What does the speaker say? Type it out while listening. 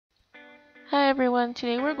Hi everyone,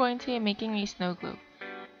 today we're going to be making a snow globe.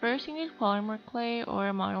 First you need polymer clay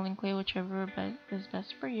or modeling clay, whichever is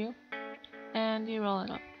best for you, and you roll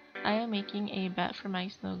it up. I am making a bat for my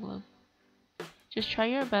snow globe. Just try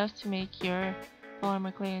your best to make your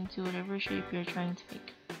polymer clay into whatever shape you're trying to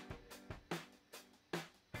make.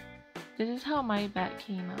 This is how my bat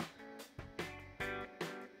came out.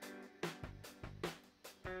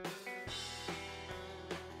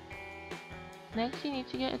 Next you need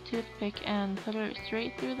to get a toothpick and put it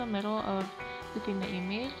straight through the middle of the thing that you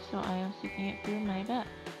made, so I am sticking it through my bat.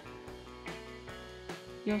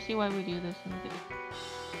 You'll see why we do this in a bit.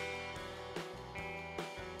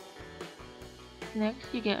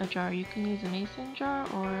 Next you get a jar. You can use a mason jar,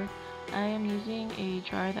 or I am using a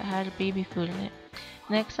jar that had baby food in it.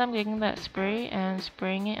 Next I'm getting that spray and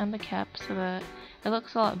spraying it on the cap so that it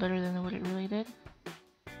looks a lot better than what it really did.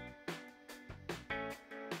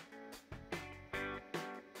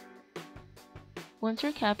 Once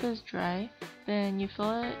your cap is dry, then you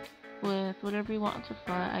fill it with whatever you want to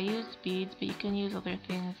fill it. I use beads, but you can use other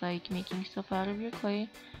things like making stuff out of your clay,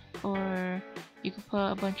 or you can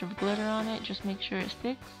put a bunch of glitter on it, just make sure it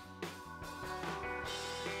sticks.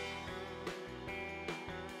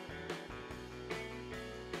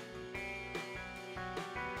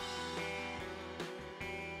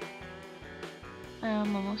 I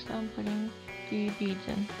am almost done putting the beads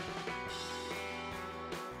in.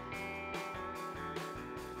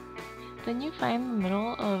 Then you find the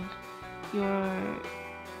middle of your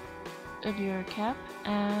cap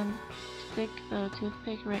and stick the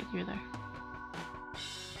toothpick right through there.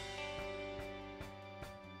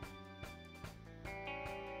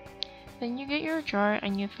 Then you get your jar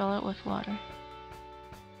and you fill it with water.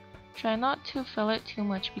 Try not to fill it too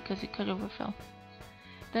much because it could overfill.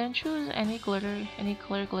 Then choose any glitter, any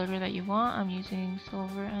color glitter that you want. I'm using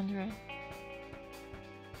silver and red.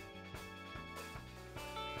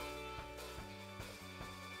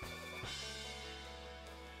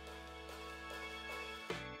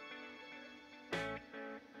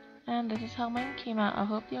 And this is how mine came out. I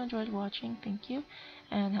hope you enjoyed watching. Thank you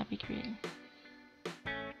and happy creating.